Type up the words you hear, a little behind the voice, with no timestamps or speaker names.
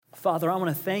Father, I want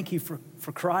to thank you for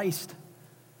Christ.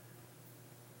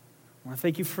 I want to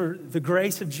thank you for the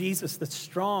grace of Jesus that's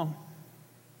strong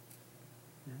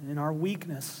in our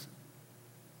weakness.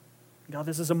 God,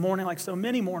 this is a morning like so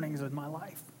many mornings in my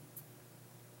life.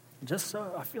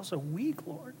 I feel so weak,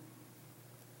 Lord.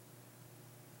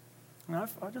 And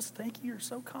I just thank you, you're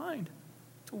so kind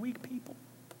to weak people.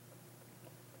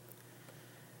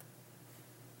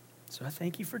 So I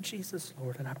thank you for Jesus,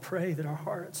 Lord, and I pray that our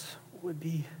hearts would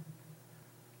be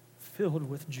filled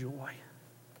with joy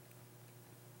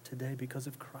today because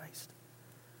of Christ.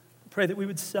 I pray that we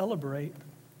would celebrate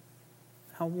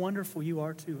how wonderful you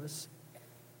are to us.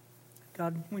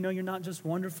 God, we know you're not just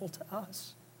wonderful to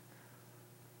us.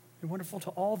 You're wonderful to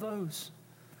all those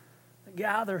that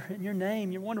gather in your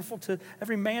name. You're wonderful to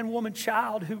every man, woman,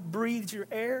 child who breathes your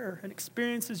air and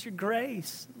experiences your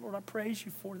grace. Lord, I praise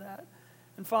you for that.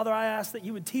 And Father, I ask that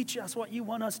you would teach us what you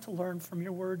want us to learn from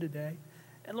your word today.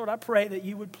 And Lord, I pray that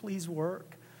you would please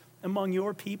work among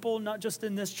your people, not just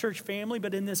in this church family,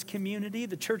 but in this community.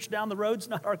 The church down the road's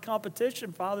not our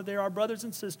competition, Father. They're our brothers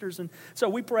and sisters. And so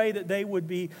we pray that they would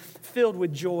be filled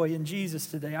with joy in Jesus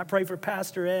today. I pray for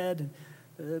Pastor Ed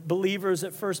and believers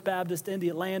at First Baptist in the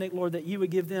Atlantic, Lord, that you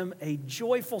would give them a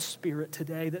joyful spirit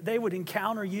today, that they would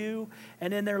encounter you,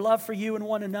 and in their love for you and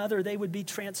one another, they would be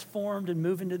transformed and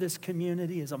move into this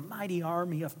community as a mighty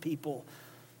army of people,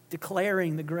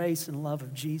 declaring the grace and love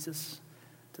of Jesus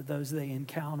to those they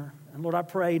encounter. And Lord, I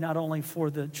pray not only for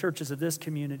the churches of this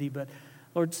community, but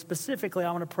Lord, specifically,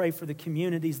 I want to pray for the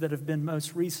communities that have been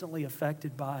most recently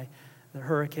affected by the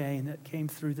hurricane that came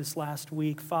through this last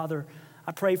week. Father,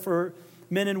 I pray for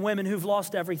men and women who've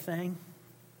lost everything.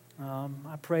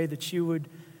 I pray that you would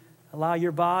allow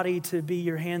your body to be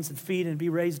your hands and feet and be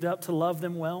raised up to love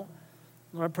them well.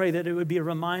 Lord, I pray that it would be a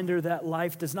reminder that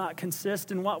life does not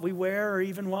consist in what we wear or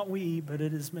even what we eat, but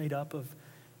it is made up of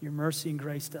your mercy and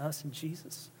grace to us in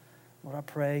Jesus. Lord, I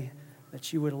pray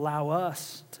that you would allow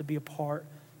us to be a part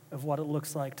of what it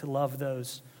looks like to love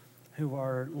those who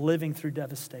are living through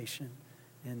devastation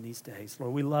in these days.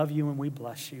 Lord, we love you and we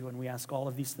bless you, and we ask all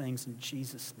of these things in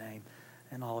Jesus' name.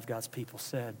 And all of God's people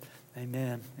said,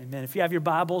 amen. Amen. If you have your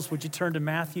Bibles, would you turn to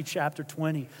Matthew chapter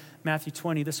 20? Matthew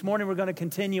 20. This morning we're going to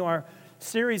continue our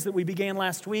series that we began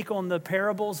last week on the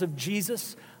parables of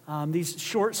Jesus. These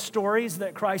short stories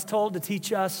that Christ told to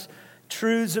teach us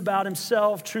truths about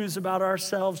himself, truths about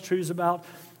ourselves, truths about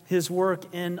his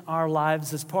work in our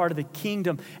lives as part of the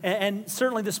kingdom. And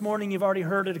certainly this morning, you've already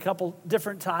heard it a couple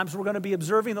different times. We're going to be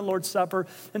observing the Lord's Supper.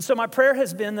 And so my prayer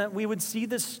has been that we would see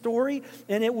this story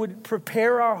and it would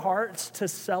prepare our hearts to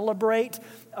celebrate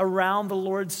around the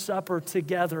Lord's Supper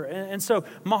together. And so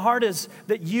my heart is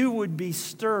that you would be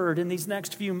stirred in these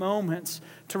next few moments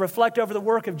to reflect over the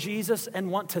work of Jesus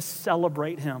and want to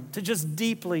celebrate him, to just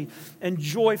deeply and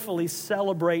joyfully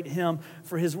celebrate him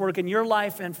for his work in your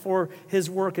life and for his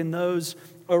work in those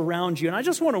around you. And I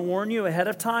just want to warn you ahead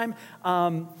of time,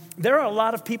 there are a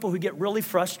lot of people who get really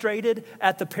frustrated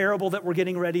at the parable that we're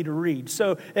getting ready to read.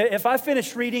 So if I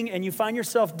finish reading and you find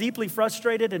yourself deeply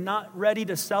frustrated and not ready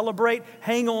to celebrate,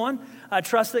 hang on. I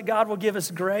trust that God will give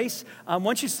us grace.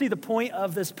 Once you see the point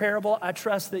of this parable, I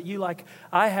trust that you, like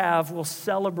I have, will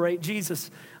celebrate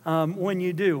Jesus when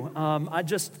you do.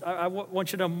 I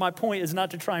want you to know my point is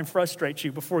not to try and frustrate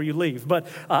you before you leave. But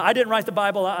I didn't write the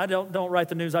Bible. I don't write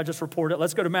the news. I just report it.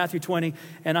 Let's go to Matthew 20,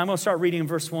 and I'm going to start reading in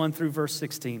verse 1 through verse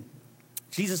 16.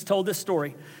 Jesus told this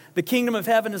story. The kingdom of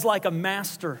heaven is like a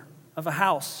master of a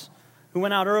house who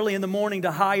went out early in the morning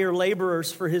to hire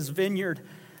laborers for his vineyard.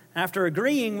 After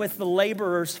agreeing with the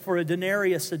laborers for a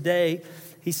denarius a day,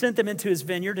 he sent them into his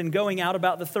vineyard, and going out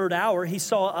about the third hour, he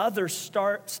saw others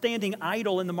standing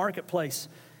idle in the marketplace.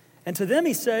 And to them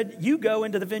he said, "You go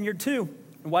into the vineyard too,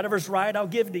 and whatever's right I'll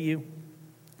give to you."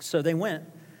 So they went.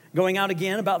 Going out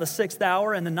again about the 6th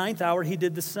hour and the 9th hour, he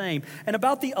did the same. And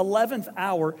about the 11th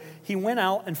hour, he went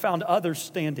out and found others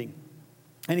standing.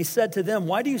 And he said to them,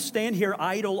 "Why do you stand here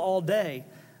idle all day?"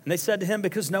 And they said to him,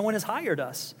 "Because no one has hired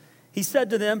us." He said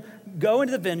to them, "Go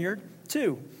into the vineyard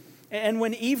too." And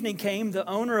when evening came, the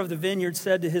owner of the vineyard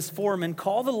said to his foreman,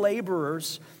 "Call the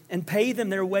laborers and pay them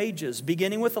their wages,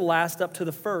 beginning with the last up to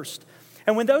the first."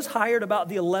 And when those hired about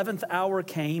the 11th hour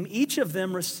came, each of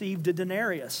them received a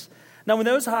denarius. Now when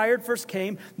those hired first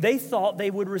came, they thought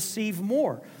they would receive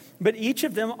more. But each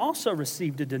of them also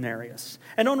received a denarius.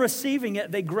 And on receiving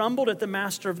it, they grumbled at the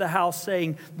master of the house,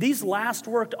 saying, "These last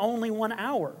worked only 1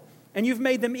 hour. And you've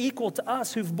made them equal to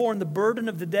us who've borne the burden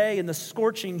of the day and the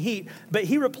scorching heat." But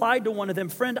he replied to one of them,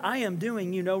 "Friend, I am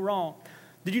doing you no wrong.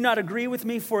 Did you not agree with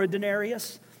me for a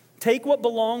denarius? Take what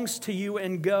belongs to you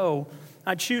and go.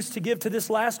 I choose to give to this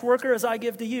last worker as I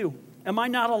give to you. Am I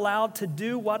not allowed to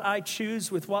do what I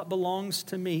choose with what belongs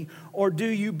to me? Or do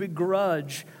you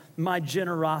begrudge my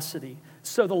generosity?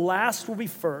 So the last will be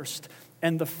first,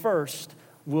 and the first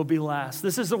will be last.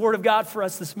 This is the word of God for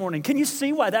us this morning. Can you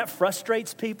see why that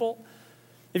frustrates people?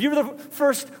 If you were the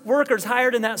first workers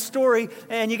hired in that story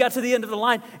and you got to the end of the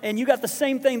line and you got the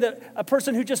same thing that a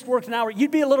person who just worked an hour,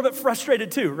 you'd be a little bit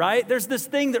frustrated too, right? There's this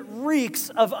thing that reeks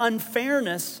of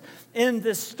unfairness in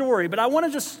this story. But I want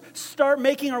to just start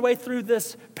making our way through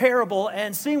this parable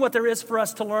and seeing what there is for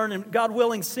us to learn, and God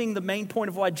willing, seeing the main point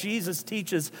of why Jesus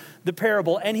teaches the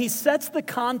parable. And he sets the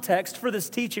context for this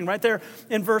teaching right there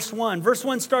in verse 1. Verse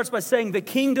 1 starts by saying, the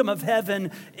kingdom of heaven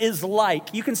is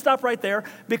like. You can stop right there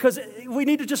because we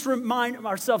need to just remind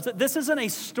ourselves that this isn't a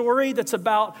story that's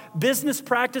about business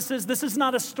practices. This is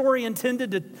not a story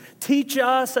intended to teach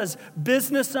us as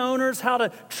business owners how to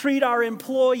treat our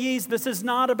employees. This is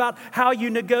not about how you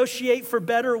negotiate for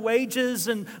better wages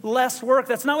and less work.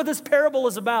 That's not what this parable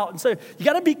is about. And so you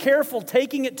got to be careful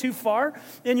taking it too far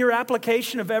in your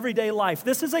application of everyday life.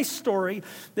 This is a story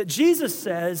that Jesus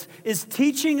says is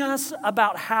teaching us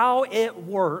about how it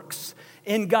works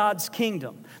in God's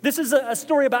kingdom. This is a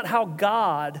story about how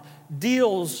God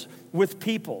deals with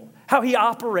people, how he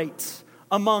operates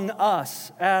among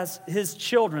us as his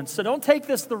children. So don't take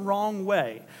this the wrong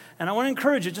way. And I want to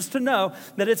encourage you just to know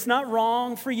that it's not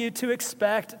wrong for you to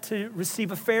expect to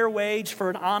receive a fair wage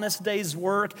for an honest day's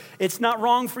work. It's not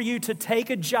wrong for you to take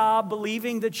a job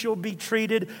believing that you'll be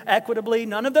treated equitably.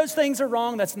 None of those things are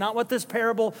wrong. That's not what this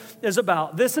parable is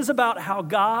about. This is about how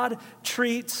God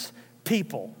treats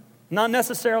people, not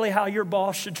necessarily how your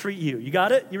boss should treat you. You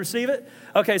got it? You receive it?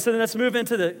 Okay, so then let's move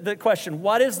into the question.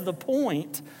 What is the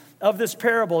point of this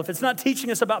parable? If it's not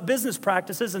teaching us about business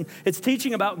practices and it's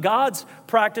teaching about God's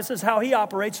practices, how he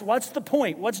operates, what's the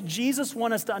point? What's Jesus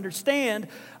want us to understand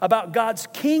about God's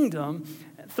kingdom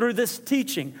through this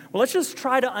teaching? Well, let's just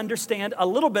try to understand a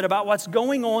little bit about what's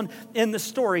going on in the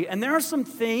story. And there are some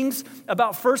things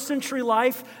about first century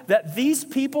life that these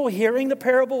people hearing the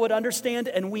parable would understand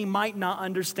and we might not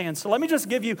understand. So let me just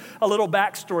give you a little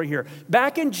backstory here.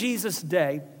 Back in Jesus'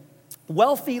 day,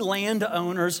 wealthy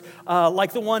landowners,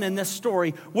 like the one in this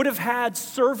story, would have had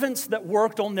servants that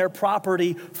worked on their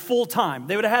property full time.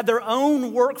 They would have had their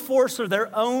own workforce or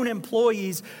their own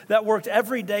employees that worked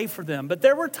every day for them. But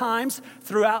there were times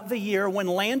throughout the year when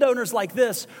landowners like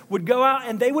this would go out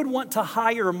and they would want to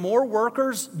hire more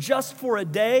workers just for a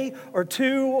day or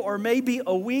two or maybe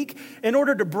a week in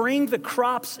order to bring the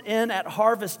crops in at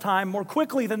harvest time more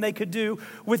quickly than they could do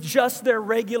with just their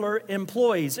regular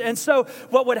employees. And so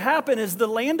what would happen is the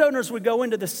landowners would go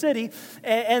into the city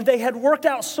and they had worked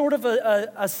out sort of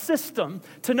a system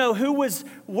to know who was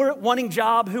wanting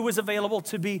job, who was available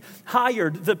to be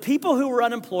hired. The people who were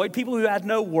unemployed, people who had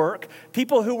no work,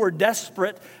 people who were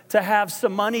desperate to have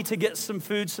some money to get some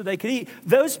food so they could eat,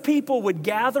 those people would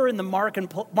gather in the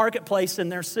marketplace in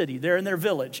their city, there in their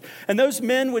village. And those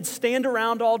men would stand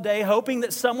around all day hoping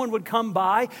that someone would come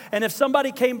by. And if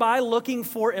somebody came by looking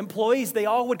for employees, they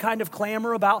all would kind of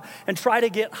clamor about and try to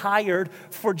get hired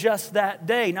for just that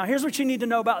day. Now, here's what you need to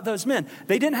know about those men.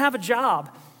 They didn't have a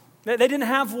job. They didn't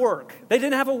have work. They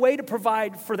didn't have a way to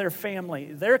provide for their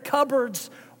family. Their cupboards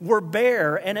were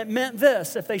bare, and it meant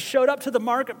this: if they showed up to the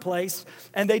marketplace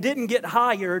and they didn't get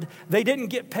hired, they didn't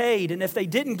get paid. And if they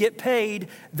didn't get paid,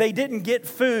 they didn't get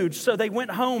food. So they went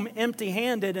home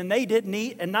empty-handed, and they didn't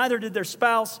eat, and neither did their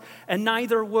spouse, and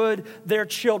neither would their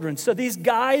children. So these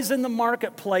guys in the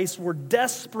marketplace were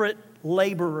desperate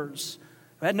laborers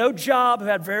who had no job, who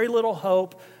had very little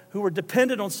hope, who were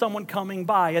dependent on someone coming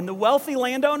by. And the wealthy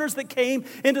landowners that came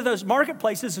into those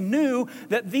marketplaces knew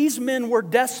that these men were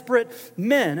desperate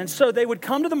men. And so they would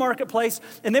come to the marketplace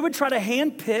and they would try to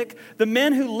handpick the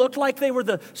men who looked like they were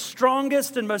the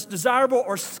strongest and most desirable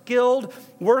or skilled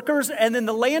workers. And then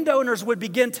the landowners would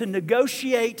begin to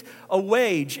negotiate a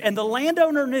wage. And the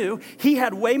landowner knew he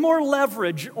had way more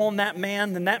leverage on that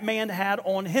man than that man had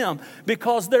on him,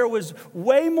 because there was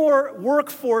way more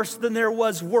workforce than there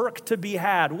was work to be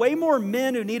had. Way more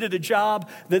men who needed a job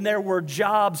than there were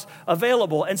jobs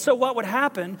available. And so what would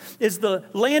happen is the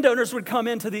landowners would come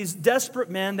into these desperate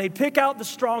men. They'd pick out the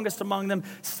strongest among them,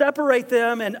 separate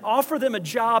them, and offer them a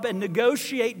job and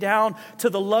negotiate down to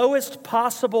the lowest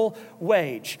possible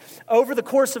wage. Over the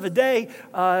course of a day,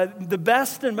 the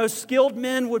best and most skilled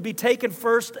men would be taken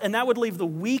first, and that would leave the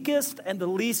weakest and the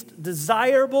least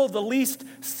desirable, the least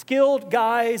skilled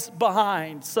guys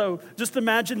behind. So just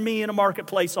imagine me in a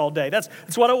marketplace all day. That's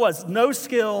what it was. No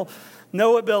skill,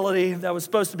 no ability. That was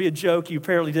supposed to be a joke. You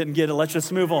apparently didn't get it. Let's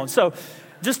just move on. So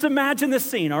just imagine this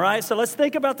scene, all right? So let's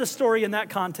think about the story in that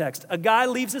context. A guy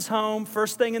leaves his home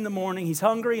first thing in the morning. He's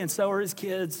hungry, and so are his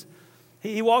kids.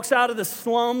 He walks out of the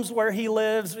slums where he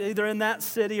lives, either in that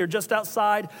city or just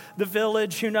outside the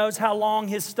village. Who knows how long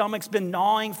his stomach's been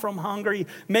gnawing from hunger. He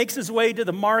makes his way to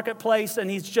the marketplace, and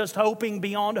he's just hoping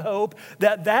beyond hope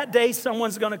that that day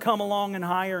someone's going to come along and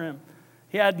hire him.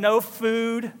 He had no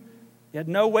food. He had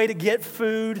no way to get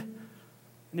food.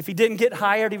 And if he didn't get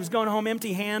hired, he was going home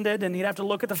empty-handed, and he'd have to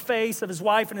look at the face of his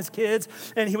wife and his kids.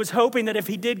 And he was hoping that if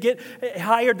he did get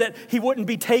hired, that he wouldn't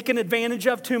be taken advantage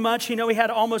of too much. You know, he had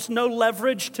almost no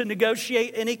leverage to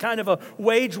negotiate any kind of a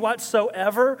wage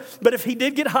whatsoever. But if he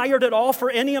did get hired at all for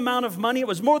any amount of money, it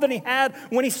was more than he had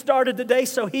when he started the day,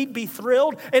 so he'd be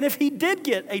thrilled. And if he did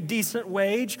get a decent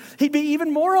wage, he'd be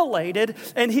even more elated,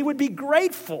 and he would be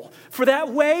grateful for that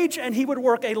wage, and he would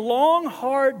work a long,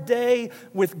 hard day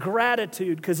with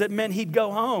gratitude, because it meant he'd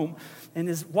go home and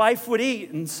his wife would eat,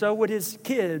 and so would his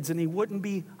kids, and he wouldn't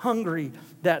be hungry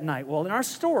that night. Well, in our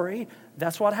story,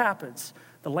 that's what happens.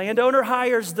 The landowner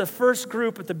hires the first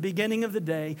group at the beginning of the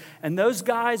day, and those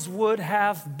guys would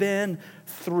have been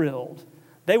thrilled.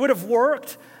 They would have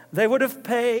worked, they would have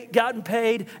gotten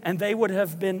paid, and they would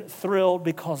have been thrilled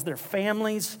because their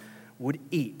families would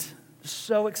eat.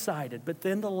 So excited. But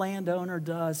then the landowner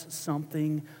does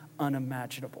something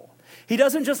unimaginable. He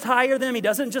doesn't just hire them. He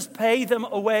doesn't just pay them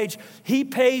a wage. He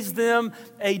pays them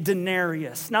a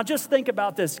denarius. Now just think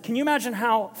about this. Can you imagine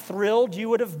how thrilled you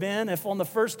would have been if on the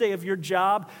first day of your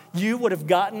job, you would have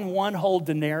gotten one whole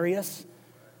denarius?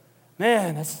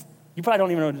 Man, you probably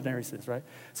don't even know what a denarius is, right?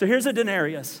 So here's a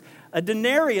denarius. A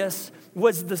denarius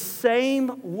was the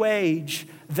same wage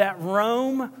that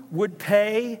Rome would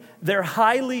pay their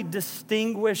highly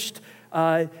distinguished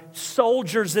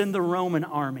soldiers in the Roman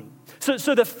army.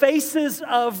 So the faces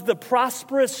of the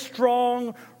prosperous,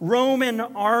 strong Roman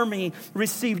army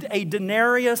received a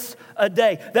denarius a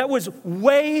day. That was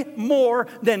way more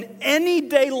than any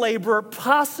day laborer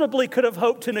possibly could have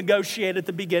hoped to negotiate at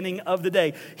the beginning of the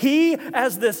day. He,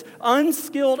 as this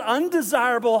unskilled,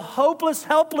 undesirable, hopeless,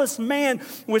 helpless man,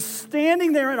 was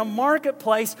standing there in a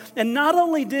marketplace, and not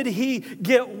only did he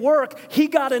get work, he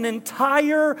got an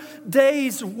entire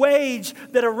day's wage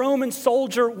that a Roman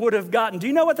soldier would have gotten. Do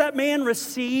you know what that man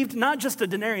received? Not just a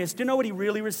denarius. Do you know what he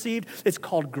really received? It's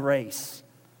called grace.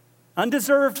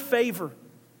 Undeserved favor.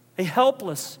 A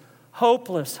helpless,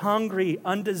 hopeless, hungry,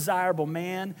 undesirable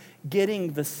man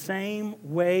getting the same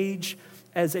wage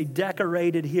as a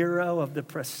decorated hero of the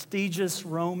prestigious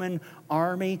Roman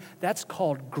army. That's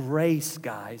called grace,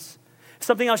 guys.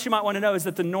 Something else you might want to know is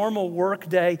that the normal work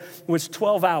day was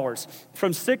 12 hours,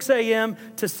 from 6 a.m.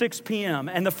 to 6 p.m.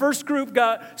 And the first group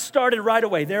got started right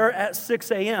away. They're at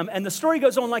 6 a.m. And the story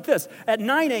goes on like this. At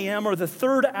 9 a.m. or the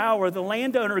third hour, the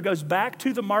landowner goes back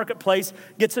to the marketplace,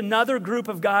 gets another group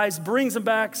of guys, brings them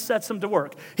back, sets them to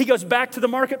work. He goes back to the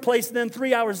marketplace then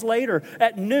 3 hours later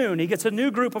at noon. He gets a new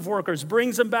group of workers,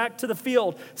 brings them back to the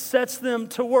field, sets them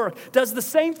to work. Does the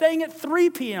same thing at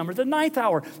 3 p.m. or the 9th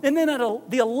hour. And then at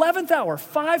the 11th hour,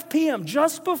 5 p.m.,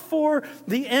 just before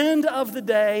the end of the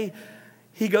day,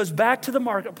 he goes back to the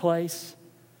marketplace,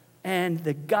 and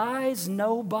the guys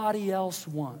nobody else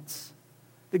wants,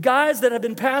 the guys that had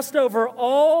been passed over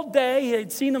all day, he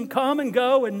had seen them come and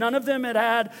go, and none of them had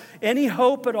had any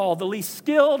hope at all. The least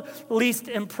skilled, least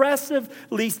impressive,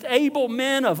 least able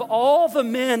men of all the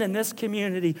men in this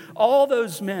community, all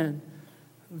those men,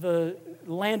 the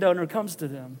landowner comes to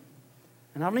them.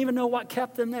 And I don't even know what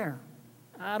kept them there.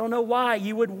 I don't know why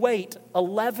you would wait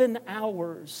 11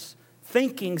 hours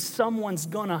thinking someone's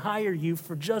going to hire you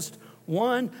for just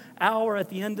 1 hour at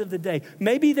the end of the day.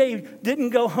 Maybe they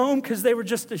didn't go home because they were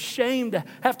just ashamed to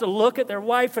have to look at their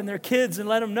wife and their kids and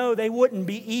let them know they wouldn't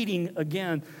be eating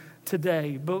again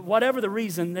today. But whatever the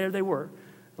reason, there they were.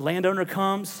 The landowner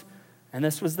comes, and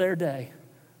this was their day.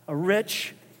 A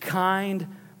rich, kind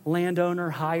landowner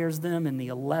hires them in the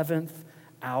 11th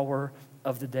hour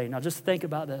of the day. Now just think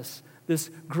about this. This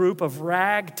group of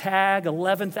ragtag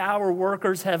 11th hour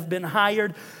workers have been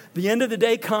hired. The end of the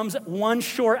day comes 1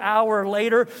 short hour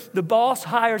later. The boss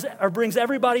hires or brings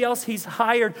everybody else he's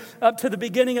hired up to the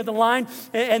beginning of the line.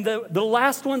 And the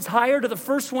last ones hired are the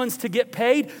first ones to get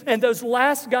paid. And those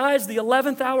last guys, the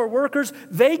 11th hour workers,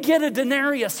 they get a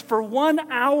denarius for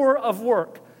 1 hour of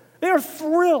work. They are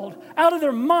thrilled out of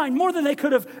their mind, more than they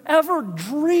could have ever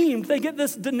dreamed. They get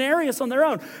this denarius on their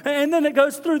own. And then it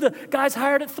goes through the guys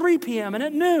hired at 3 p.m. and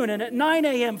at noon and at 9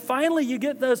 a.m. Finally, you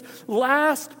get those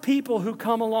last people who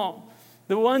come along,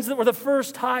 the ones that were the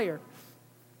first hired.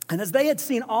 And as they had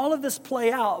seen all of this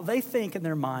play out, they think in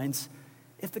their minds,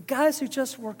 if the guys who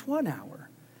just worked 1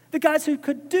 hour The guys who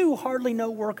could do hardly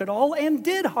no work at all and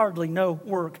did hardly no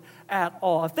work at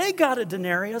all. If they got a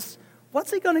denarius,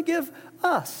 what's he going to give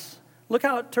us? Look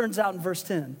how it turns out in verse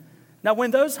 10. Now,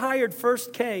 when those hired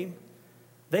first came,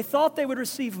 they thought they would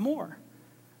receive more.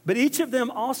 But each of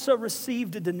them also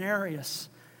received a denarius.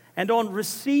 And on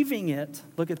receiving it,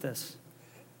 look at this,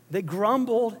 they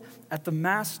grumbled at the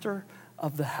master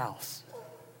of the house.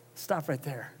 Stop right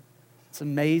there. It's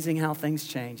amazing how things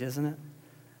change, isn't it?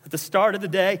 At the start of the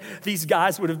day, these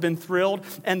guys would have been thrilled,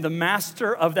 and the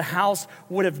master of the house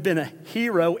would have been a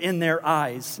hero in their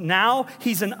eyes. Now,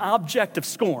 he's an object of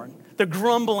scorn. They're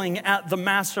grumbling at the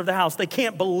master of the house. They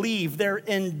can't believe, they're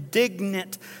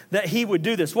indignant that he would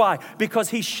do this. Why? Because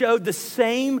he showed the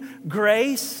same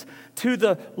grace to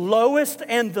the lowest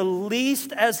and the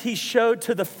least as he showed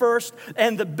to the first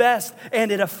and the best,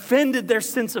 and it offended their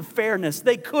sense of fairness.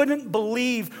 They couldn't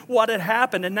believe what had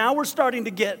happened. And now we're starting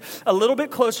to get a little bit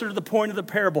closer to the point of the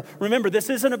parable. Remember, this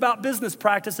isn't about business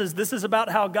practices. This is about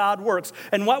how God works.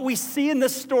 And what we see in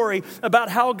this story about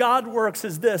how God works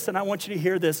is this, and I want you to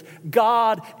hear this.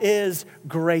 God is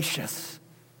gracious.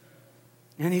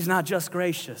 And he's not just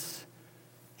gracious.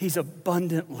 He's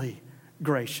abundantly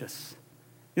gracious.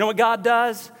 You know what God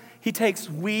does? He takes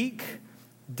weak,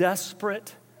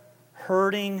 desperate,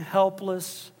 hurting,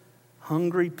 helpless,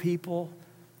 hungry people,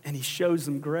 and he shows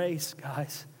them grace,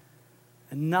 guys.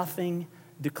 And nothing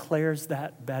declares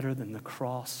that better than the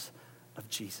cross of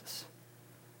Jesus.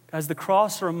 Guys, the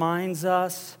cross reminds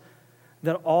us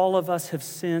that all of us have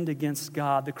sinned against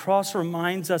God. The cross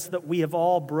reminds us that we have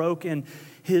all broken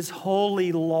his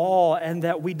holy law and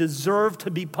that we deserve to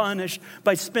be punished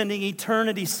by spending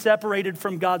eternity separated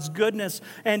from God's goodness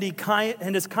and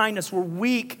his kindness. We're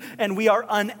weak and we are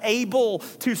unable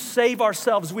to save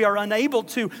ourselves. We are unable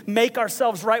to make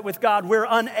ourselves right with God. We're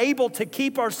unable to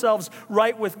keep ourselves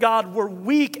right with God. We're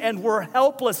weak and we're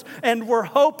helpless and we're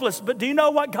hopeless. But do you know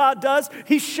what God does?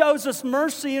 He shows us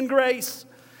mercy and grace.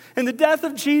 In the death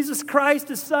of Jesus Christ,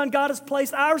 his son, God has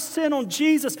placed our sin on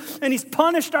Jesus, and he's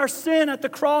punished our sin at the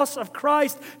cross of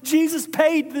Christ. Jesus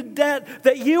paid the debt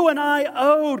that you and I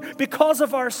owed because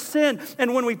of our sin.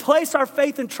 And when we place our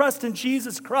faith and trust in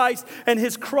Jesus Christ and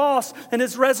his cross and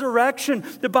his resurrection,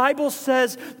 the Bible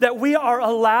says that we are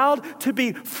allowed to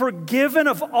be forgiven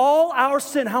of all our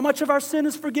sin. How much of our sin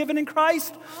is forgiven in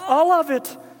Christ? All of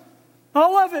it.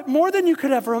 All of it, more than you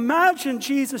could ever imagine.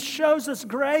 Jesus shows us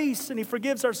grace and he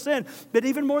forgives our sin. But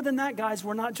even more than that, guys,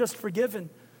 we're not just forgiven.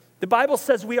 The Bible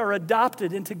says we are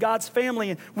adopted into God's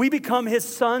family and we become his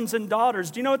sons and daughters.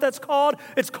 Do you know what that's called?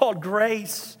 It's called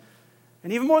grace.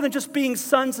 And even more than just being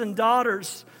sons and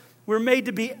daughters, we're made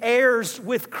to be heirs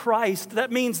with Christ. That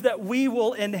means that we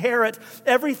will inherit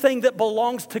everything that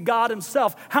belongs to God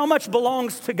himself. How much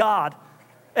belongs to God?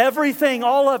 Everything,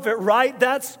 all of it, right?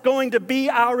 That's going to be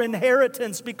our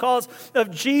inheritance because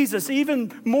of Jesus. Even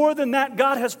more than that,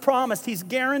 God has promised. He's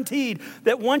guaranteed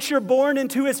that once you're born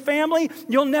into his family,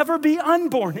 you'll never be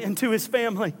unborn into his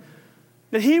family.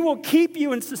 That he will keep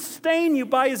you and sustain you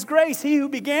by his grace. He who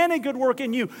began a good work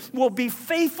in you will be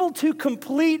faithful to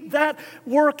complete that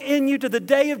work in you to the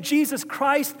day of Jesus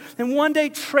Christ and one day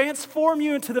transform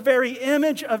you into the very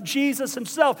image of Jesus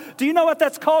himself. Do you know what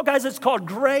that's called, guys? It's called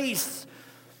grace.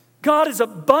 God is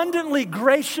abundantly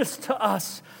gracious to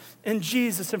us in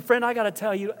Jesus. And friend, I got to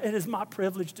tell you, it is my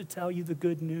privilege to tell you the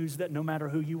good news that no matter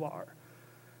who you are,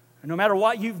 no matter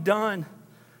what you've done,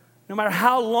 no matter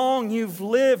how long you've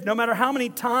lived, no matter how many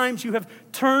times you have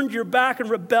turned your back in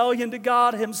rebellion to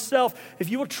God himself,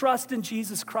 if you will trust in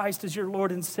Jesus Christ as your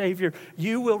Lord and Savior,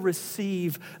 you will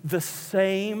receive the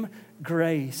same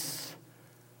grace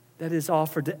that is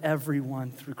offered to everyone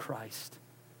through Christ.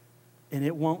 And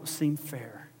it won't seem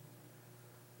fair.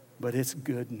 But it's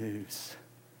good news.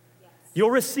 Yes. You'll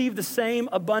receive the same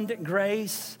abundant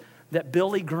grace that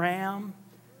Billy Graham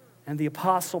and the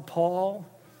Apostle Paul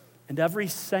and every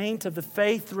saint of the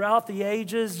faith throughout the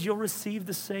ages, you'll receive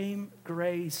the same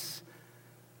grace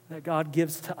that God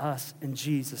gives to us in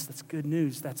Jesus. That's good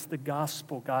news. That's the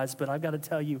gospel, guys. But I've got to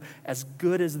tell you, as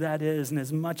good as that is, and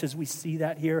as much as we see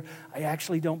that here, I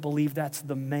actually don't believe that's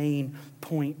the main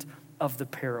point of the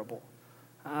parable.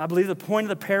 I believe the point of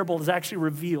the parable is actually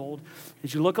revealed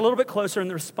as you look a little bit closer in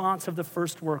the response of the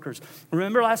first workers.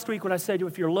 Remember last week when I said,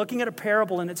 if you're looking at a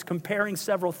parable and it's comparing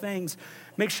several things,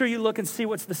 make sure you look and see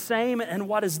what's the same and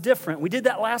what is different. We did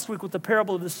that last week with the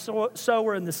parable of the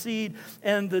sower and the seed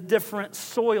and the different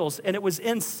soils. And it was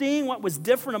in seeing what was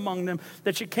different among them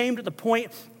that you came to the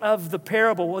point of the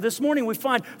parable. Well, this morning we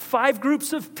find 5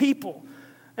 groups of people.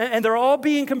 And they're all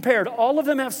being compared. All of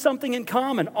them have something in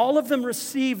common. All of them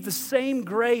receive the same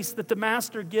grace that the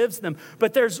master gives them.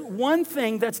 But there's one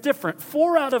thing that's different.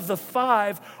 4 out of the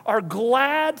 5 are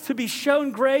glad to be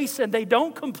shown grace, and they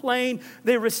don't complain.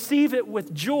 They receive it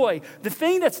with joy. The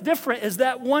thing that's different is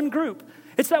that one group.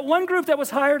 It's that one group that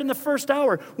was hired in the first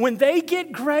hour. When they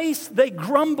get grace, they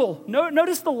grumble.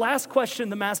 Notice the last question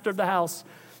the master of the house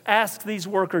asks these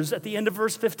workers. At the end of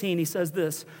verse 15, he says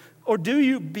this, or do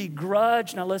you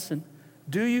begrudge, now listen,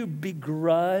 do you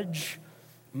begrudge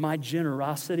my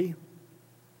generosity?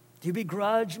 Do you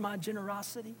begrudge my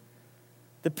generosity?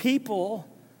 The people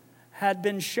had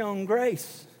been shown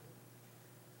grace.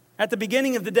 At the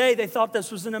beginning of the day, they thought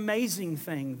this was an amazing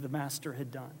thing the master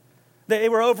had done. They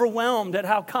were overwhelmed at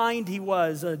how kind he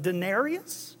was. A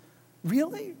denarius?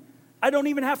 Really? I don't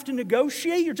even have to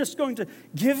negotiate. You're just going to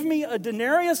give me a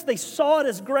denarius? They saw it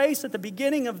as grace at the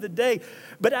beginning of the day.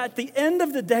 But at the end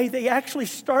of the day, they actually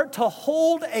start to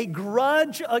hold a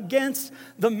grudge against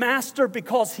the master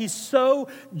because he's so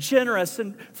generous.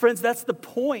 And friends, that's the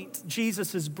point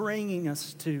Jesus is bringing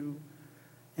us to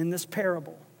in this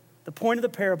parable. The point of the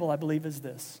parable, I believe, is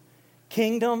this.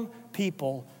 Kingdom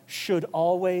people should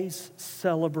always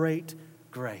celebrate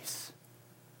grace.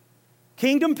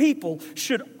 Kingdom people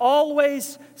should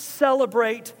always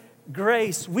celebrate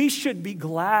grace. We should be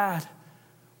glad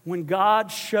when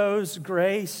God shows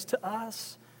grace to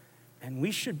us, and we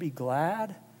should be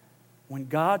glad when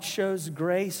God shows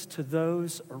grace to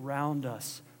those around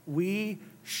us. We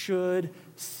should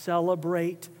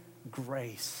celebrate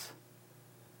grace.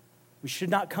 We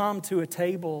should not come to a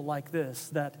table like this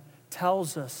that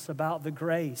tells us about the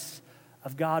grace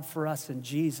of God for us in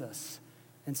Jesus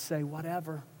and say,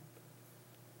 whatever.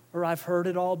 Or I've heard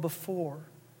it all before.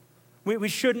 We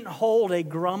shouldn't hold a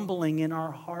grumbling in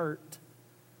our heart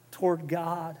toward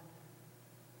God.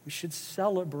 We should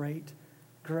celebrate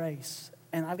grace.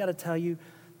 And I've got to tell you,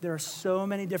 there are so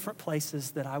many different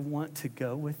places that I want to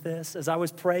go with this. As I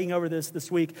was praying over this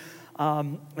week,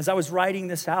 as I was writing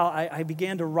this out, I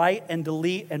began to write and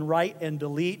delete and write and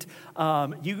delete.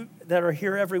 You that are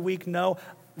here every week know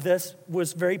this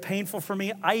was very painful for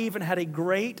me. I even had a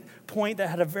great point that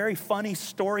had a very funny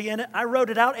story in it. I wrote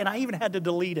it out and I even had to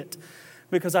delete it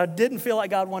because I didn't feel like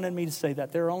God wanted me to say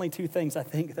that. There are only 2 things I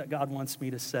think that God wants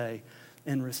me to say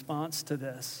in response to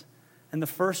this. And the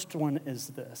first one is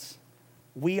this.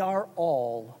 We are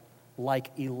all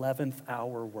like 11th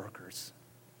hour workers.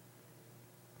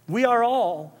 We are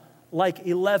all like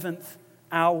 11th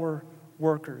hour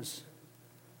workers.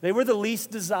 They were the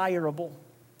least desirable.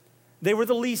 They were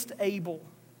the least able.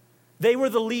 They were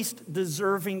the least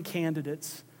deserving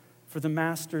candidates for the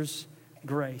master's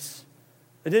grace.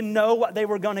 They didn't know what they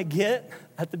were going to get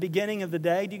at the beginning of the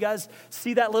day. Do you guys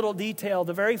see that little detail?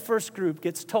 The very first group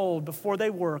gets told before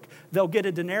they work, they'll get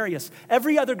a denarius.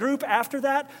 Every other group after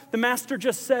that, the master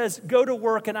just says, go to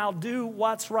work and I'll do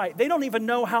what's right. They don't even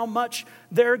know how much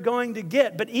they're going to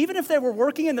get. But even if they were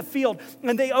working in the field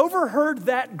and they overheard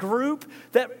that group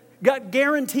that got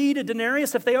guaranteed a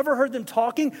denarius, if they overheard them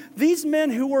talking, these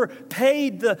men who were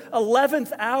paid the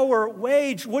 11th hour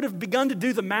wage would have begun to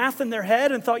do the math in their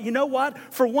head and thought, you know what?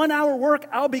 For 1 hour work,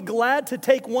 I'll be glad to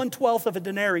take 1/12 of a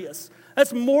denarius.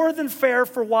 That's more than fair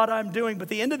for what I'm doing. But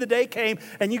the end of the day came,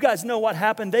 and you guys know what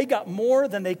happened. They got more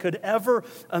than they could ever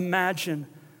imagine.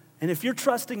 And if you're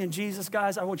trusting in Jesus,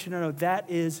 guys, I want you to know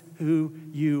that is who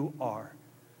you are.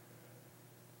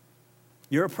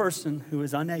 You're a person who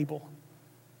is unable.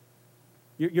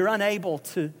 You're unable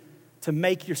to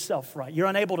make yourself right. You're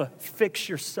unable to fix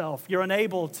yourself. You're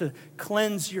unable to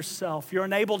cleanse yourself. You're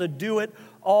unable to do it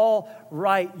all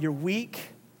right. You're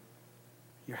weak.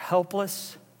 You're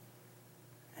helpless.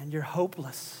 And you're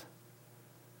hopeless.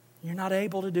 You're not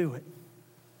able to do it.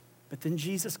 But then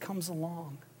Jesus comes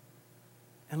along.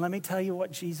 And let me tell you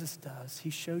what Jesus does.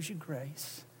 He shows you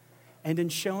grace. And in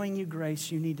showing you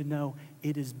grace, you need to know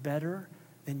it is better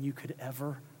than you could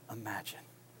ever imagine.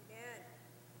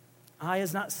 Eye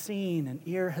has not seen, and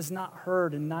ear has not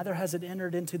heard, and neither has it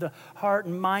entered into the heart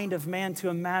and mind of man to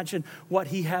imagine what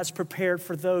he has prepared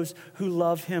for those who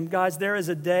love him. Guys, there is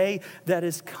a day that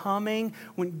is coming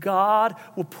when God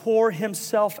will pour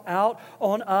himself out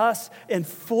on us in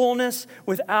fullness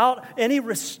without any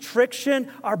restriction.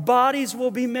 Our bodies will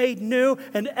be made new,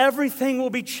 and everything will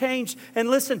be changed. And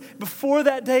listen, before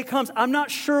that day comes, I'm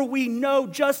not sure we know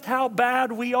just how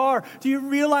bad we are. Do you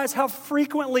realize how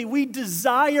frequently we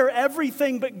desire everything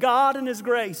but God and his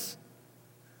grace?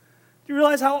 Do You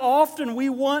realize how often we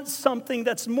want something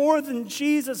that's more than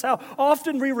Jesus, how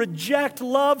often we reject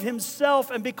love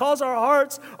himself, and because our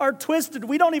hearts are twisted,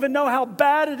 we don't even know how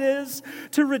bad it is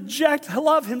to reject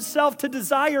love himself, to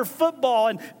desire football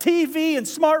and TV and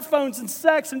smartphones and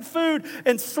sex and food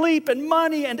and sleep and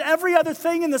money and every other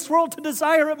thing in this world, to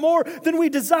desire it more than we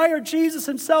desire Jesus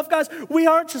himself. Guys, we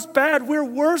aren't just bad, we're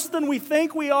worse than we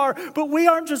think we are, but we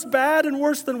aren't just bad and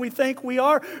worse than we think we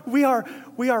are. We are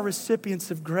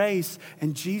recipients of grace.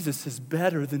 And Jesus is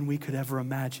better than we could ever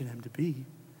imagine him to be.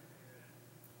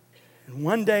 And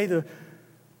one day the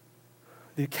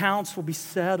accounts will be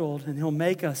settled and he'll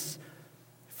make us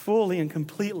fully and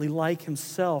completely like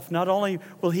himself. Not only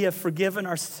will he have forgiven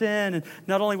our sin, and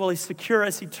not only will he secure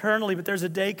us eternally, but there's a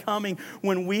day coming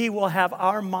when we will have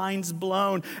our minds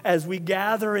blown as we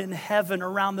gather in heaven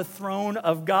around the throne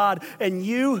of God. And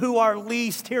you who are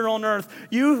least here on earth,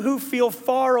 you who feel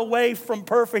far away from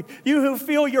perfect, you who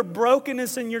feel your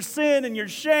brokenness and your sin and your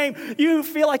shame, you who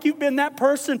feel like you've been that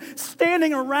person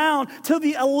standing around till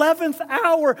the 11th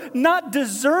hour, not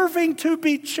deserving to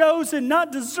be chosen,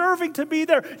 not deserving to be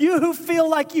there. You who feel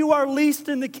like you are least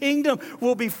in the kingdom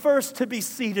will be first to be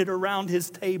seated around his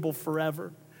table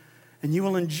forever. And you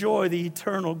will enjoy the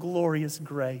eternal glorious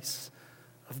grace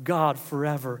of God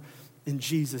forever in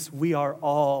Jesus. We are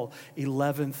all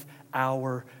 11th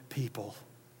hour people.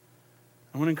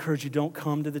 I want to encourage you, don't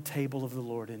come to the table of the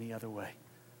Lord any other way.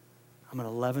 I'm an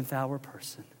 11th hour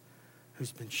person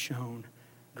who's been shown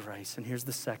grace. And here's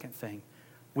the second thing.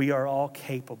 We are all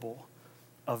capable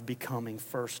of becoming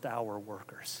first hour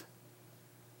workers.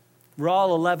 We're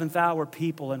all 11th hour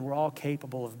people, and we're all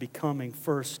capable of becoming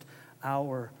first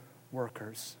hour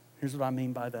workers. Here's what I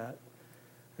mean by that.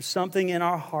 There's something in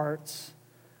our hearts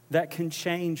that can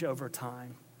change over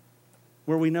time,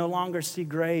 where we no longer see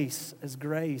grace as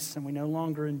grace, and we no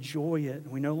longer enjoy it,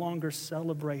 and we no longer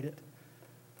celebrate it.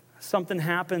 Something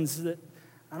happens that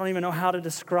I don't even know how to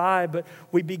describe, but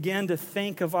we begin to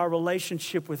think of our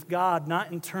relationship with God,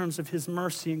 not in terms of his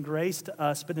mercy and grace to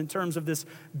us, but in terms of this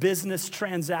business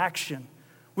transaction.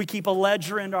 We keep a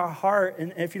ledger in our heart,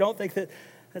 and if you don't think that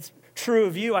that's true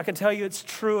of you, I can tell you it's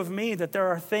true of me, that there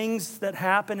are things that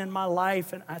happen in my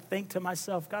life, and I think to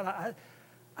myself, God,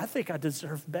 I think I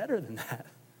deserve better than that.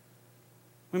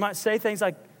 We might say things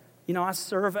like, I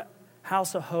serve at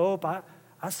House of Hope,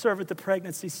 I serve at the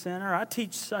Pregnancy Center. I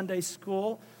teach Sunday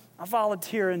school. I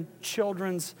volunteer in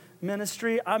children's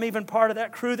ministry. I'm even part of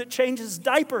that crew that changes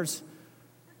diapers.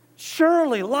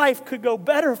 Surely life could go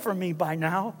better for me by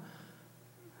now.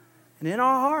 And in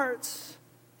our hearts,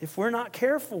 if we're not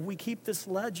careful, we keep this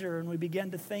ledger and we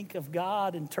begin to think of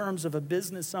God in terms of a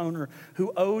business owner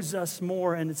who owes us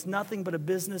more, and it's nothing but a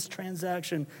business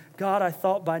transaction. God, I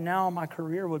thought by now my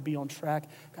career would be on track.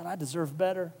 God, I deserve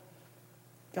better.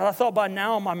 God, I thought by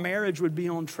now my marriage would be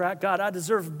on track. God, I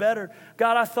deserve better.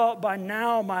 God, I thought by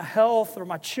now my health or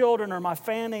my children or my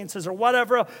finances or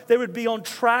whatever, they would be on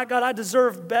track. God, I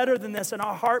deserve better than this. And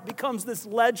our heart becomes this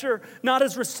ledger, not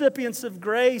as recipients of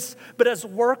grace, but as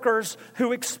workers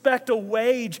who expect a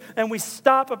wage. And we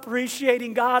stop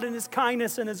appreciating God and his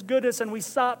kindness and his goodness, and we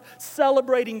stop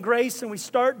celebrating grace and we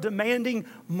start demanding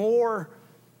more.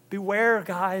 Beware,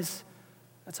 guys.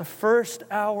 That's a first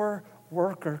hour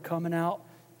worker coming out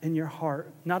in your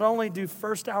heart. Not only do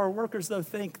first hour workers, though,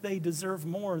 think they deserve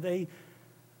more, they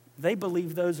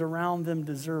believe those around them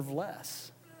deserve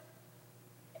less.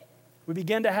 We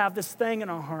begin to have this thing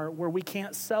in our heart where we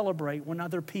can't celebrate when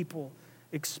other people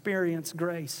experience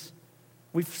grace.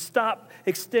 We've stopped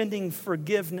extending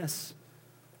forgiveness.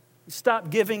 We stop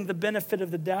giving the benefit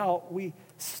of the doubt. We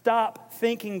stop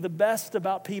thinking the best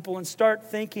about people and start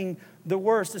thinking the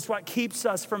worst. It's what keeps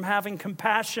us from having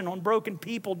compassion on broken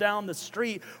people down the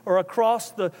street or across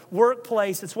the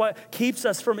workplace. It's what keeps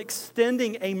us from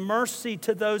extending a mercy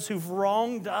to those who've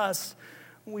wronged us.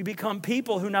 We become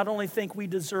people who not only think we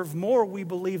deserve more, we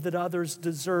believe that others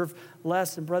deserve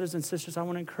less. And brothers and sisters, I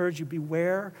want to encourage you,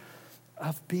 beware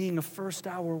of being a first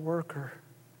hour worker.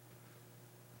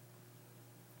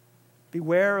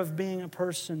 Beware of being a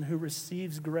person who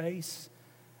receives grace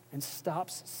and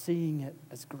stops seeing it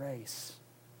as grace.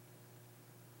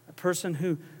 A person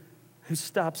who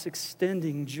stops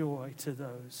extending joy to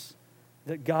those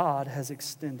that God has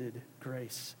extended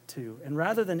grace to. And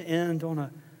rather than end on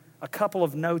a couple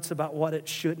of notes about what it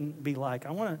shouldn't be like,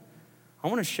 I want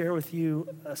to share with you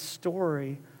a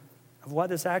story of what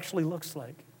this actually looks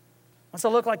like. What's it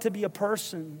look like to be a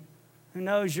person who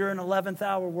knows you're an 11th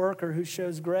hour worker who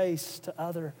shows grace to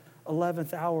other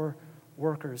 11th hour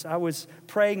workers. I was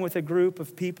praying with a group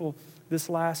of people this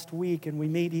last week, and we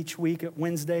meet each week at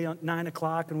Wednesday at 9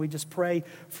 o'clock, and we just pray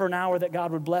for an hour that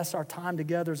God would bless our time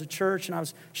together as a church. And I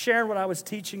was sharing what I was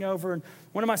teaching over, and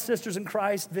one of my sisters in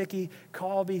Christ, Vicky,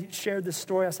 called me, shared this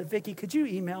story. I said, Vicky, could you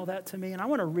email that to me? And I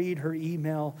want to read her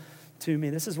email to me.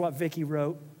 This is what Vicky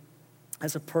wrote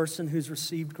as a person who's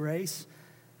received grace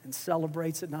and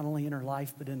celebrates it not only in her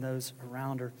life, but in those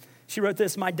around her. She wrote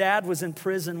this: my dad was in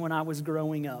prison when I was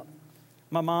growing up.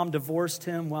 My mom divorced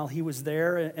him while he was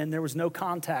there, and there was no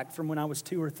contact from when I was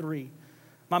 2 or 3.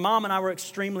 My mom and I were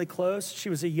extremely close. She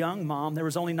was a young mom. There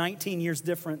was only 19 years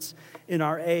difference in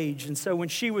our age. And so when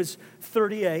she was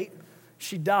 38,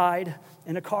 she died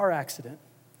in a car accident.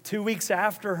 2 weeks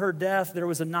after her death, there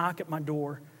was a knock at my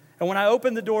door. And when I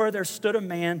opened the door, there stood a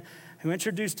man who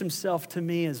introduced himself to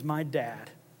me as my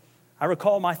dad. I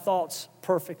recall my thoughts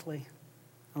perfectly.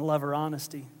 I love her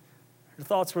honesty. Her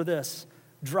thoughts were this: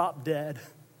 drop dead.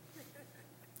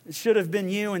 It should have been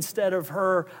you instead of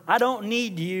her. I don't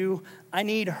need you, I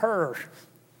need her.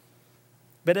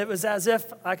 But it was as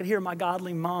if I could hear my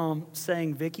godly mom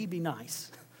saying, Vicky, be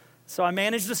nice. So I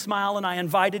managed to smile and I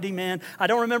invited him in. I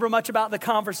don't remember much about the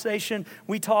conversation.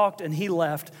 We talked and he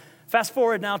left. Fast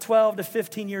forward now 12 to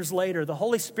 15 years later, the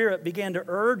Holy Spirit began to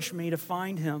urge me to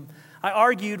find him. I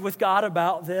argued with God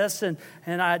about this, and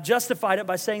I justified it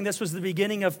by saying this was the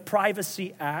beginning of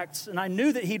privacy acts. And I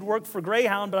knew that he'd worked for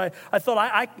Greyhound, but I thought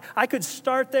I could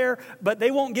start there, but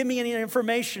they won't give me any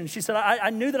information. She said,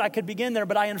 I knew that I could begin there,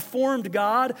 but I informed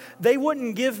God. They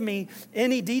wouldn't give me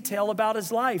any detail about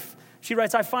his life. She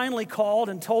writes, I finally called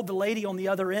and told the lady on the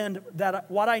other end that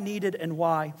what I needed and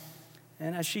why.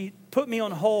 And as she put me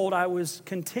on hold, I was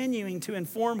continuing to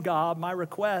inform God my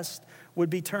request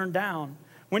would be turned down.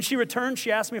 When she returned,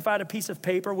 she asked me if I had a piece of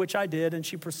paper, which I did, and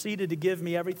she proceeded to give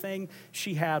me everything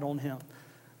she had on him.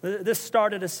 This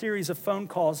started a series of phone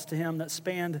calls to him that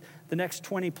spanned the next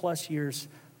 20 plus years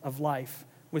of life,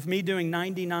 with me doing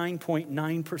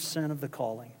 99.9% of the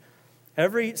calling.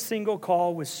 Every single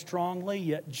call was strongly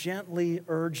yet gently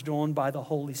urged on by the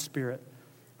Holy Spirit.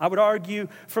 I would argue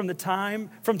from time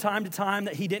to time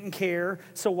that he didn't care,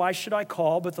 so why should I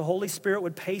call? But the Holy Spirit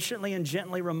would patiently and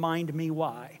gently remind me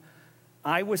why.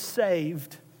 I was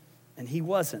saved, and he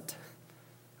wasn't.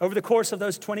 Over the course of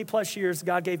those 20 plus years,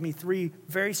 God gave me 3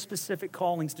 very specific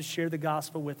callings to share the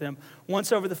gospel with him.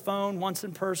 Once over the phone, once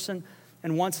in person,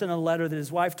 and once in a letter that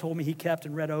his wife told me he kept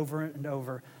and read over and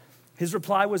over. His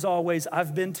reply was always,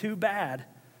 I've been too bad,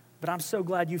 but I'm so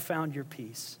glad you found your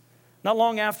peace. Not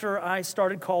long after I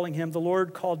started calling him, the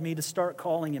Lord called me to start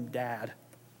calling him Dad.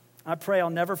 I pray I'll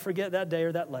never forget that day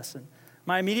or that lesson.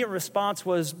 My immediate response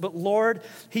was, but Lord,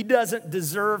 he doesn't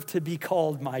deserve to be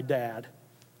called my dad.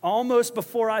 Almost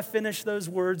before I finished those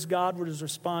words, God was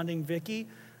responding, Vicky,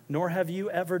 nor have you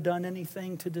ever done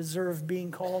anything to deserve being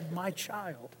called my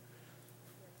child.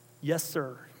 Yes,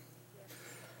 sir.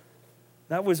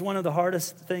 That was one of the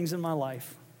hardest things in my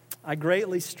life. I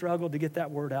greatly struggled to get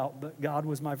that word out, but God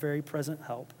was my very present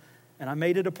help. And I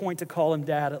made it a point to call him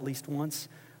Dad at least once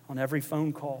on every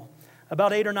phone call.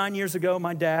 About 8 or 9 years ago,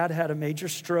 my dad had a major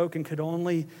stroke and could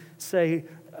only say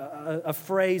a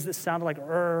phrase that sounded like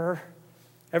 "er."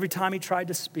 Every time he tried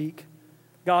to speak,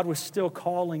 God was still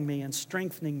calling me and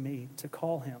strengthening me to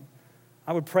call him.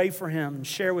 I would pray for him and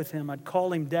share with him. I'd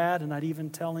call him Dad, and I'd even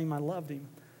tell him I loved him.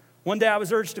 One day I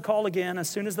was urged to call again. As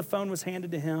soon as the phone was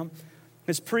handed to him,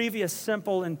 his previous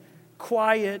simple and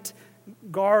quiet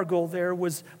gargle there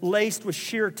was laced with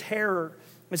sheer terror.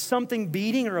 Is something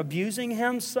beating or abusing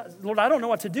him? Lord, I don't know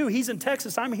what to do. He's in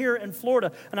Texas. I'm here in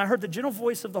Florida. And I heard the gentle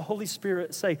voice of the Holy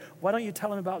Spirit say, why don't you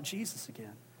tell him about Jesus again?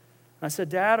 And I said,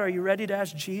 Dad, are you ready to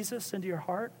ask Jesus into your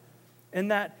heart?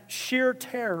 And that sheer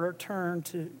terror turned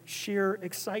to sheer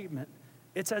excitement.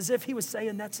 It's as if he was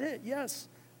saying, that's it. Yes,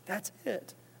 that's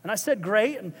it. And I said,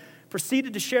 great, and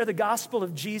proceeded to share the gospel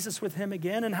of Jesus with him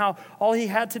again, and how all he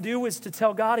had to do was to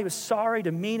tell God he was sorry,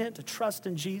 to mean it, to trust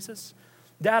in Jesus.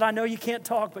 Dad, I know you can't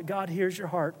talk, but God hears your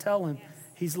heart. Tell him.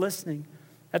 He's listening.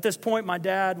 At this point, my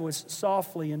dad was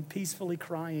softly and peacefully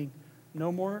crying.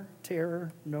 No more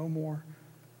terror, no more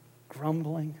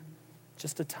grumbling.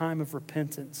 Just a time of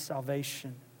repentance,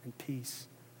 salvation, and peace.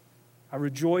 I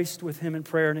rejoiced with him in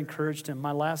prayer and encouraged him.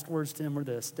 My last words to him were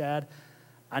this: Dad,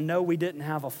 I know we didn't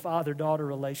have a father-daughter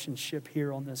relationship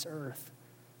here on this earth,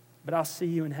 but I'll see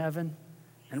you in heaven,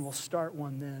 and we'll start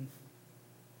one then.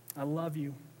 I love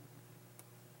you.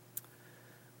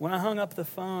 When I hung up the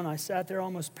phone, I sat there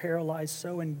almost paralyzed,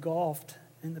 so engulfed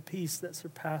in the peace that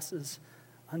surpasses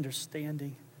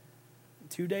understanding.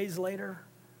 2 days later,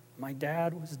 my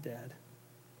dad was dead.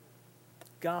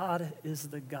 God is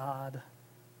the God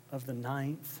of the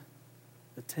 9th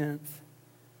the 10th,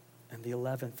 and the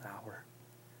 11th hour.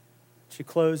 She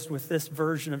closed with this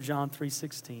version of John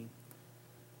 3:16.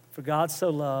 For God so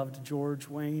loved George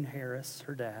Wayne Harris,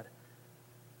 her dad,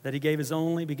 that he gave his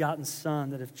only begotten son,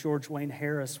 that if George Wayne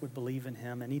Harris would believe in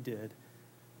him, and he did,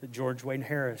 that George Wayne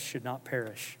Harris should not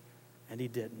perish, and he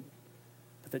didn't,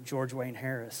 but that George Wayne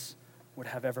Harris would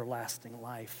have everlasting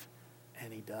life,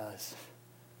 and he does.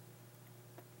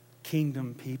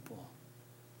 Kingdom people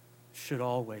should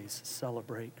always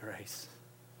celebrate grace.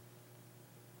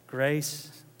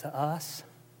 Grace to us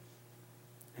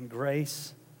and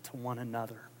grace to one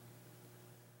another.